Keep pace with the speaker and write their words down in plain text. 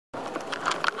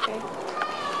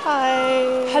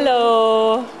Hi.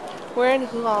 Hello. We're in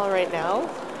Rouen right now,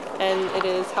 and it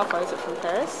is, how far is it from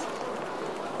Paris?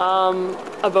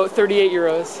 About 38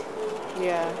 euros.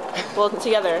 Yeah. Well,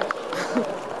 together.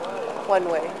 One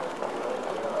way.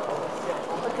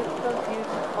 Look at the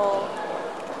beautiful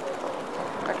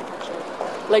architecture.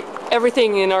 Like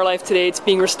everything in our life today, it's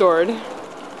being restored.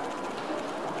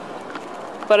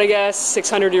 But I guess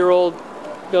 600-year-old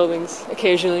buildings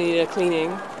occasionally need a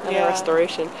cleaning and a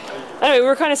restoration. Anyway, we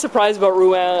were kind of surprised about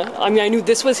Rouen. I mean, I knew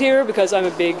this was here because I'm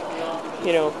a big,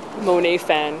 Monet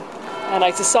fan. And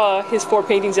I just saw his 4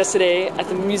 paintings yesterday at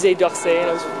the Musée d'Orsay, and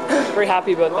I was very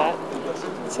happy about that.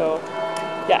 So,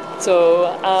 yeah. So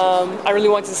I really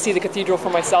wanted to see the cathedral for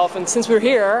myself. And since we're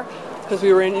here, because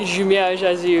we were in Jumieges,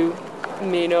 as you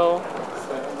may know,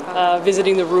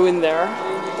 visiting the ruin there.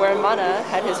 Where Monet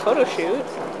had his photo shoot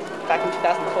back in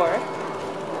 2004.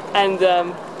 And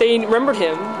they remembered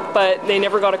him, but they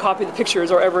never got a copy of the pictures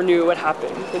or ever knew what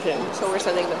happened with him. So we're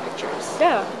sending them pictures.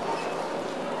 Yeah.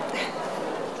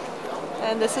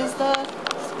 And this is the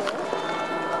square.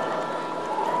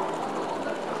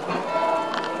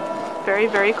 Very,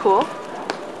 very cool.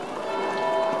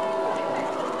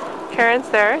 Karen's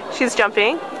there. She's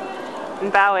jumping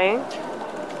and bowing.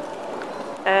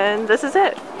 And this is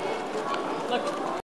it.